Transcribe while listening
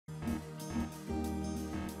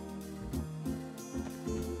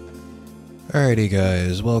Alrighty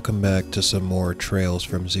guys, welcome back to some more Trails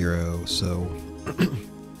from Zero. So,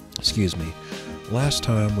 excuse me, last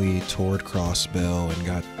time we toured Crossbell and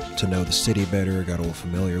got to know the city better, got all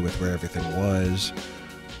familiar with where everything was.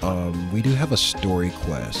 We do have a story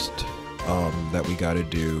quest that we gotta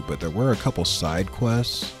do, but there were a couple side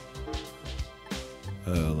quests.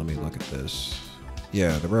 Let me look at this.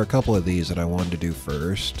 Yeah, there were a couple of these that I wanted to do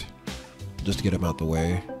first, just to get them out the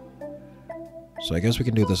way. So I guess we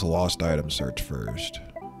can do this lost item search first.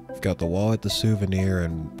 We've got the wallet, the souvenir,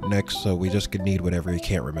 and next, so we just could need whatever you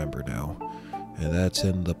can't remember now. And that's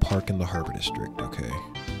in the park in the Harbor District, okay.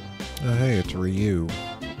 Oh hey, it's Ryu.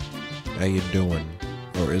 How you doing?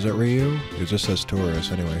 Or is it Ryu? It just says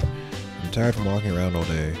tourist, anyway. I'm tired from walking around all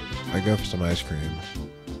day. I go for some ice cream.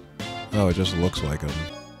 Oh, it just looks like him.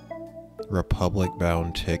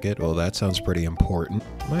 Republic-bound ticket? Well, that sounds pretty important.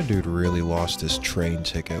 My dude really lost his train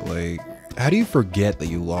ticket, like... How do you forget that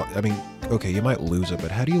you lost? I mean, okay, you might lose it, but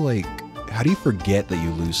how do you forget that you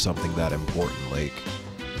lose something that important? Like,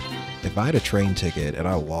 if I had a train ticket and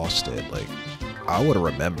I lost it, like, I would have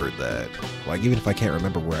remembered that. Like, even if I can't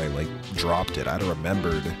remember where I, like, dropped it, I'd have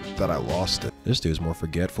remembered that I lost it. This dude's more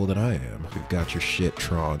forgetful than I am. You've got your shit,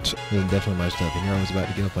 Trant. This is definitely my stuff, and you're always about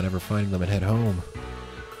to give up on ever finding them and head home.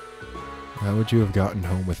 How would you have gotten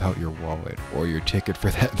home without your wallet? Or your ticket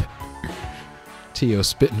for that? Tio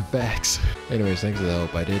spitting facts. Anyways, thanks for the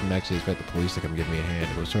help. I didn't actually expect the police to come give me a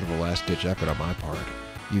hand. It was sort of a last-ditch effort on my part.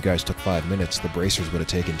 You guys took 5 minutes. The bracers would have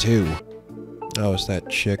taken 2. Oh, it's that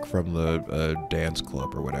chick from the dance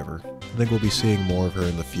club or whatever. I think we'll be seeing more of her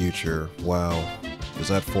in the future. Wow. Is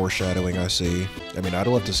that foreshadowing I see? I mean, I'd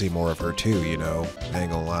love to see more of her too, you know. I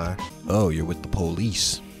ain't gonna lie. Oh, you're with the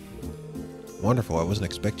police. Wonderful. I wasn't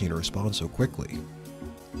expecting you to respond so quickly.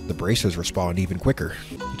 The bracers respond even quicker.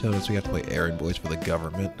 You telling us we have to play errand boys for the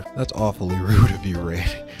government? That's awfully rude of you,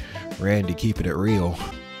 Randy. Randy, keeping it real.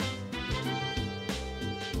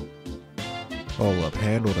 Hold up,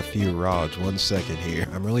 handled a few rods. 1 second here.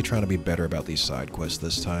 I'm really trying to be better about these side quests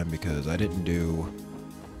this time because I didn't do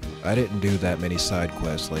that many side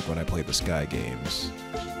quests like when I played the Sky games.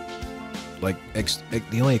 Like,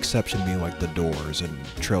 the only exception being like the doors and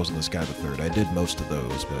Trails in the Sky the Third. I did most of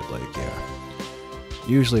those, but like, yeah.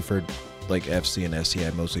 Usually for like FC and SE, I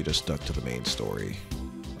mostly just stuck to the main story.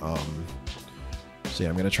 So yeah,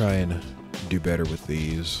 I'm gonna try and do better with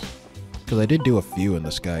these. Because I did do a few in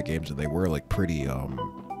the Sky games and they were like pretty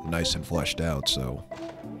nice and fleshed out, so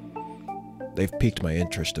they've piqued my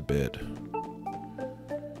interest a bit.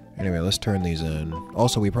 Anyway, let's turn these in.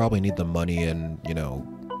 Also, we probably need the money and, you know,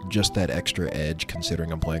 just that extra edge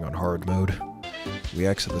considering I'm playing on hard mode. We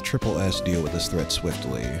exit the Triple S deal with this threat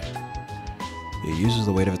swiftly. It uses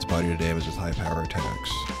the weight of its body to damage with high power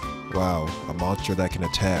attacks. Wow, a monster that can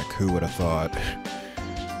attack, who would have thought?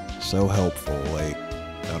 So helpful, like,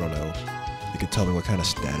 I don't know. You could tell me what kind of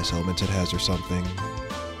status elements it has or something.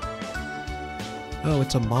 Oh,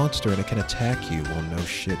 it's a monster and it can attack you. Well, no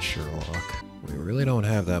shit, Sherlock. We really don't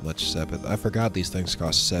have that much Sepith. I forgot these things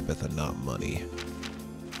cost Sepith and not money.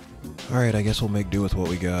 Alright, I guess we'll make do with what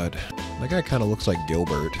we got. That guy kind of looks like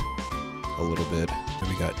Gilbert. A little bit. And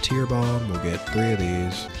we got Tear Bomb, we'll get 3 of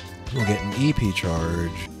these. We'll get an EP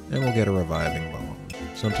charge, and we'll get a Reviving Bomb.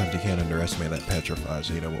 Sometimes you can't underestimate that Petrify,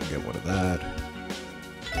 so you know we'll get one of that.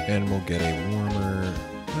 And we'll get a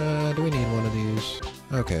Warmer. Do we need one of these?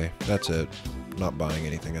 Okay, that's it. Not buying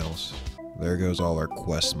anything else. There goes all our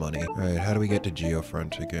quest money. Alright, how do we get to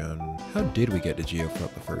Geofront again? How did we get to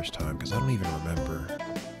Geofront the first time? Because I don't even remember.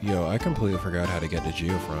 Yo, I completely forgot how to get to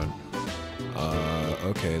Geofront.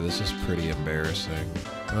 Okay, this is pretty embarrassing.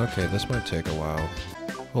 Okay, this might take a while.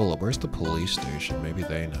 Hold up, where's the police station? Maybe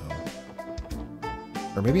they know.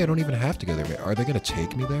 Or maybe I don't even have to go there. Are they gonna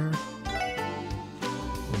take me there?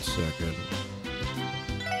 1 second.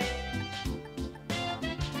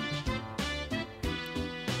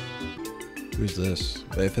 Who's this?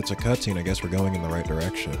 If it's a cutscene, I guess we're going in the right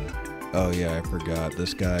direction. Oh yeah, I forgot.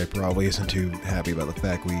 This guy probably isn't too happy about the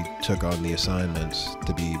fact we took on the assignments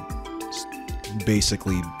to be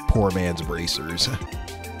basically poor man's bracers.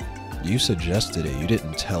 You suggested it. You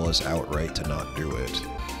didn't tell us outright to not do it.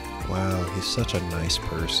 Wow, he's such a nice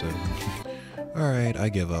person. Alright, I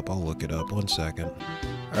give up. I'll look it up. 1 second.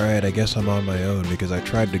 Alright, I guess I'm on my own because I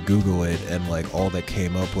tried to Google it and like all that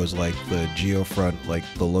came up was like the Geofront, like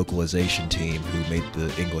the localization team who made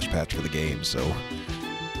the English patch for the game, so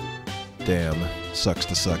damn. Sucks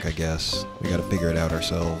to suck, I guess. We gotta figure it out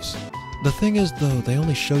ourselves. The thing is, though, they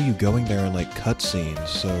only show you going there in, like, cutscenes,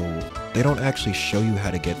 so they don't actually show you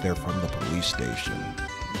how to get there from the police station.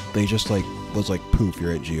 They just, like, was like, poof,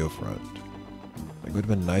 you're at Geofront. Like, it would have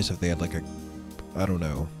been nice if they had, like, a, I don't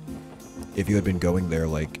know, if you had been going there,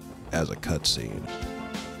 like, as a cutscene.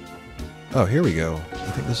 Oh, here we go.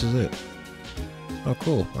 I think this is it. Oh,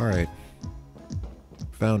 cool. Alright.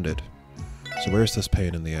 Found it. So where's this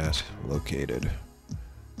pain in the ass located?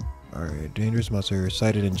 Alright, dangerous monster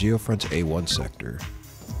sighted in Geofront's A1 sector.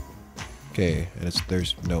 Okay, and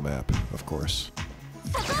there's no map, of course.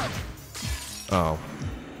 Oh.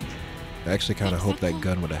 I actually kind of hope that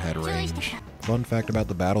gun would have had range. Fun fact about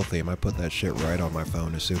the battle theme, I put that shit right on my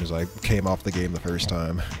phone as soon as I came off the game the first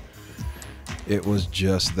time. It was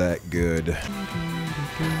just that good.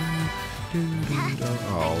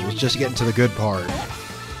 Oh, let's just get into the good part.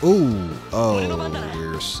 Ooh! Oh,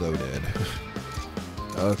 we're so dead.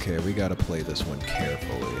 Okay, we gotta play this one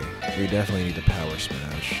carefully. We definitely need to power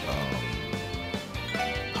smash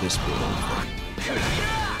this build.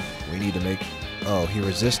 We need to make... Oh, he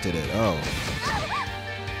resisted it. Oh.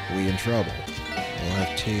 We in trouble. We'll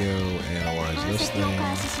have Tio analyze this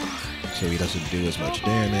thing so he doesn't do as much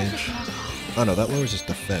damage. Oh no, that lowers his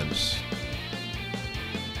defense.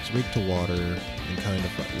 He's weak to water and kind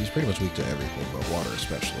of... He's pretty much weak to everything, but water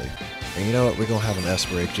especially. And you know what? We're gonna have an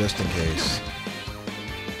S-break just in case.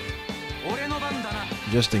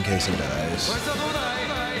 Just in case he dies.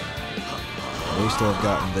 We still have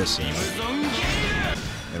gotten this in.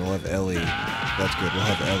 And we'll have Ellie. That's good. We'll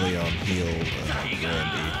have Ellie on heal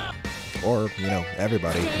Randy. Or, you know,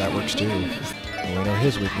 everybody. That works too. And we know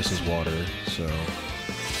his weakness is water, so...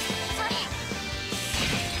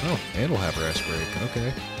 Oh, and we'll have her S-break.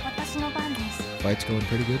 Okay. Fight's going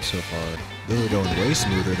pretty good so far. This is going way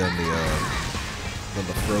smoother than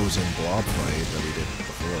the frozen blob fight that we did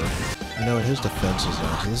before. You know what, his defense is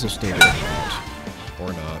on, so this will stay good.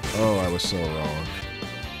 Or not. Oh, I was so wrong.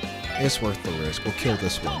 It's worth the risk. We'll kill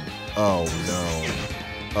this one. Oh, no.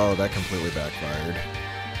 Oh, that completely backfired.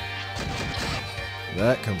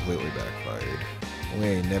 That completely backfired. We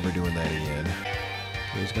ain't never doing that again.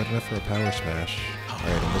 Okay, he's got enough for a power smash.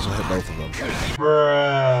 Alright, and this will hit both of them.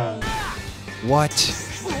 Bruh. What?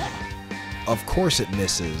 Of course it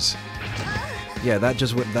misses. Yeah, that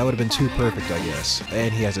would have been too perfect, I guess.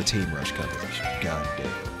 And he has a team rush coming. God damn.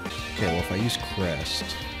 Okay, well if I use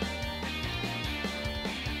Crest,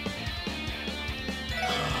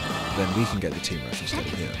 then we can get the team rush instead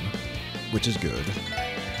of him, which is good.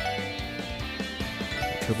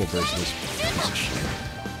 Triple burst this piece of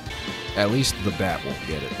shit. At least the bat won't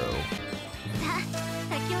get it though.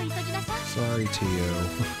 Sorry, Tio.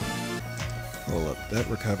 Hold up, that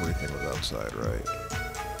recovery thing was outside, right?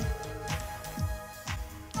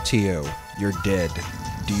 Tio, you're dead.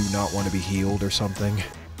 Do you not want to be healed or something?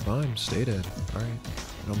 Fine, stay dead. Alright,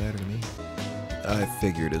 don't matter to me. I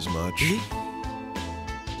figured as much.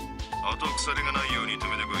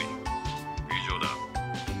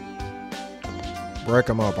 Break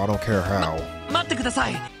them up, I don't care how.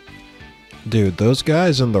 Dude, those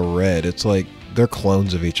guys in the red, it's like they're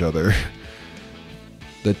clones of each other.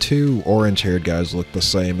 The two orange-haired guys look the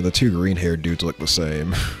same, and the two green-haired dudes look the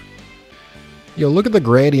same. Yo, look at the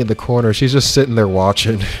granny in the corner. She's just sitting there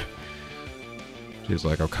watching. She's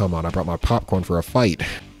like, oh, come on. I brought my popcorn for a fight.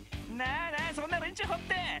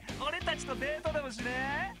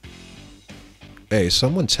 Hey,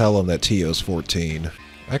 someone tell him that Tio's 14.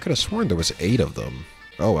 I could have sworn there was 8 of them.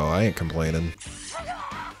 Oh, well, I ain't complaining.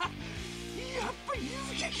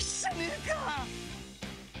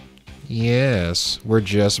 Yes, we're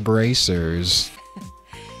just bracers.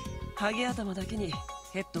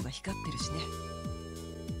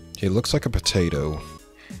 He looks like a potato.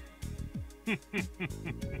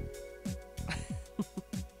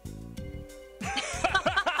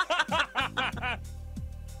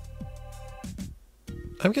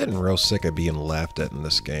 I'm getting real sick of being laughed at in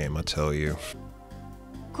this game, I tell you.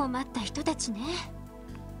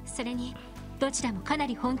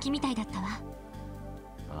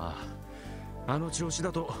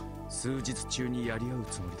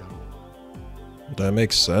 That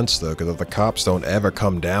makes sense though, because if the cops don't ever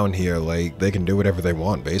come down here, like, they can do whatever they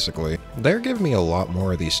want, basically. They're giving me a lot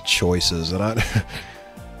more of these choices, and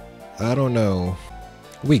I don't know.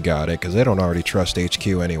 We got it, because they don't already trust HQ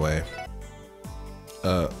anyway.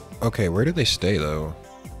 Okay, where did they stay though?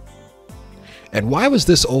 And why was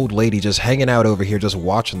this old lady just hanging out over here just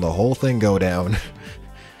watching the whole thing go down?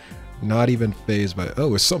 Not even fazed by,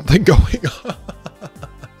 oh, is something going on?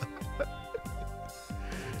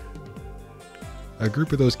 A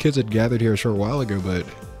group of those kids had gathered here a short while ago, but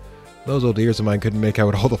those old ears of mine couldn't make out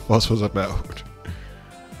what all the fuss was about.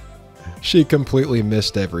 She completely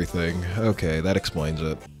missed everything. Okay, that explains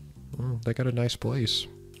it. Well, they got a nice place.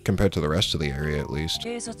 Compared to the rest of the area, at least.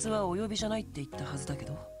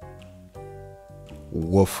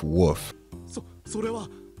 Woof woof.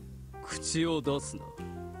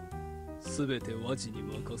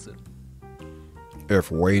 If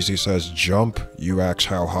Wazy says jump, you ask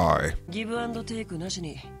how high. Give and take なし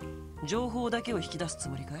に情報だけを引き出すつ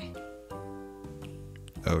もりかい?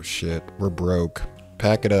 Oh shit, we're broke.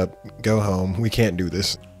 Pack it up, go home, we can't do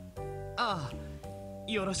this. あ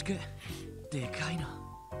あ、よろしく。でかいな。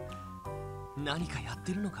何かやっ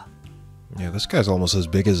てるのか? Yeah, this guy's almost as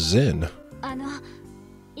big as Zin.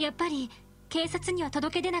 やっぱり警察には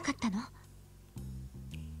届け出なかったの?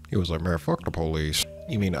 He was like, man, fuck the police.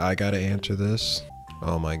 You mean I gotta answer this?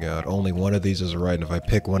 Oh my god, only one of these is right, and if I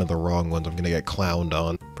pick one of the wrong ones, I'm gonna get clowned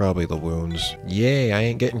on. Probably the wounds. Yay, I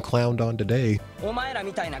ain't getting clowned on today.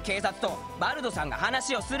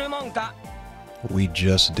 We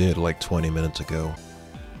just did like 20 minutes ago.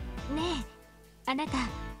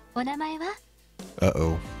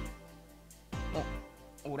 Uh-oh.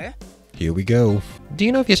 Here we go. Do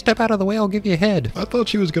you know if you step out of the way, I'll give you a head? I thought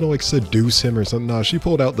she was gonna like seduce him or something. Nah, she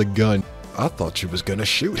pulled out the gun. I thought she was gonna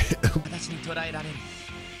shoot him.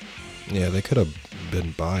 Yeah, they could have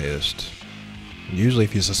been biased. Usually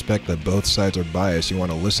if you suspect that both sides are biased, you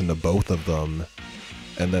want to listen to both of them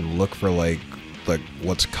and then look for like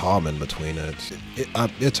what's common between it.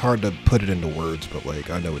 It's hard to put it into words, but like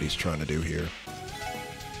I know what he's trying to do here.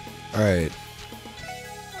 Alright.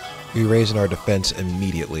 We raising our defense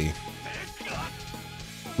immediately.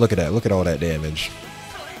 Look at that, look at all that damage.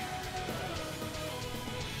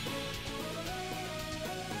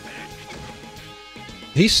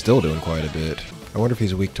 He's still doing quite a bit. I wonder if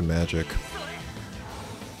he's weak to magic.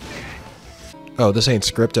 Oh, this ain't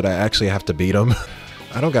scripted, I actually have to beat him.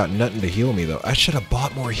 I don't got nothing to heal me though. I should have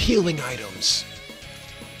bought more healing items.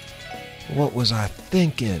 What was I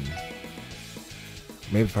thinking?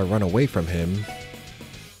 Maybe if I run away from him,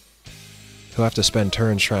 he'll have to spend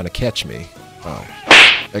turns trying to catch me. Oh.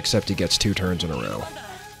 Except he gets 2 turns in a row.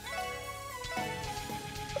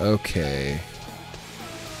 Okay.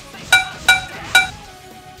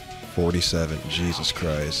 47. Jesus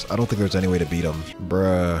Christ. I don't think there's any way to beat him.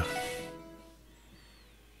 Bruh.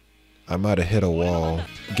 I might have hit a wall.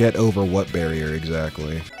 Get over what barrier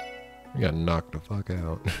exactly? We got knocked the fuck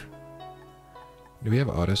out. Do we have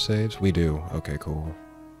autosaves? We do. Okay, cool.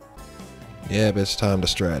 Yeah, but it's time to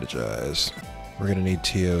strategize. We're gonna need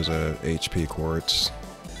Tio's HP quartz.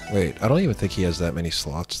 Wait, I don't even think he has that many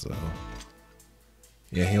slots though.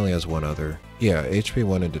 Yeah, he only has one other. Yeah, HP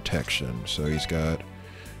 1 in detection. So he's got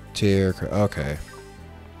tier. Okay.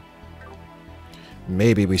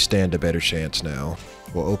 Maybe we stand a better chance now.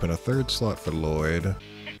 We'll open a 3rd slot for Lloyd.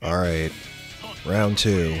 Alright. Round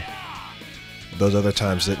 2. Those other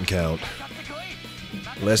times didn't count.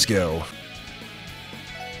 Let's go.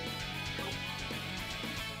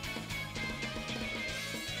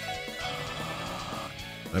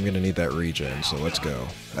 I'm gonna need that regen, so let's go.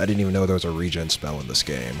 I didn't even know there was a regen spell in this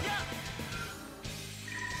game.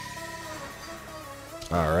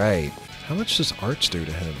 Alright. How much does Arch do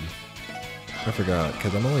to him? I forgot,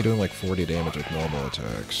 because I'm only doing like 40 damage with normal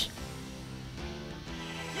attacks.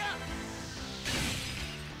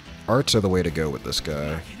 Arts are the way to go with this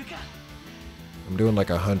guy. I'm doing like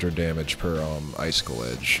 100 damage per icicle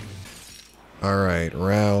edge. Alright,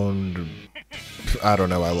 round... I don't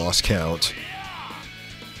know, I lost count.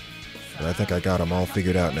 But I think I got them all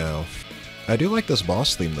figured out now. I do like this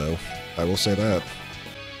boss theme though, I will say that.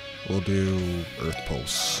 We'll do Earth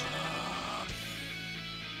Pulse.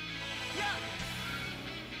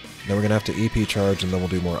 Then we're gonna have to EP charge and then we'll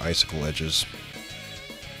do more icicle edges.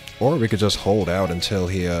 Or we could just hold out until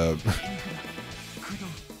he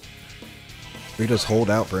we just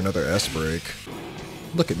hold out for another S-break.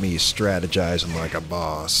 Look at me strategizing like a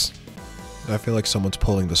boss. I feel like someone's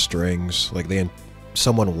pulling the strings, like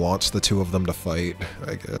someone wants the two of them to fight,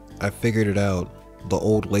 I guess. I figured it out. The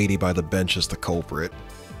old lady by the bench is the culprit.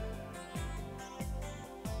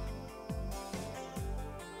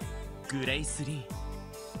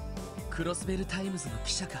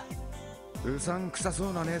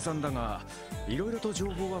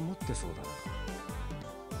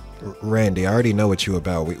 Randy, I already know what you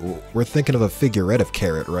about. We're thinking of a figurative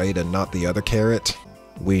carrot, right? And not the other carrot?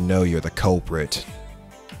 We know you're the culprit.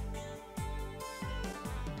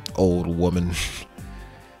 Old woman.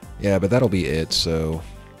 Yeah, but that'll be it, so...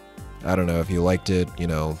 I don't know, if you liked it, you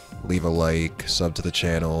know, leave a like, sub to the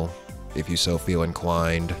channel, if you so feel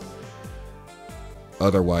inclined.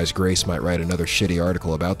 Otherwise, Grace might write another shitty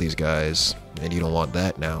article about these guys, and you don't want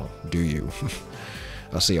that now, do you?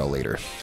 I'll see y'all later.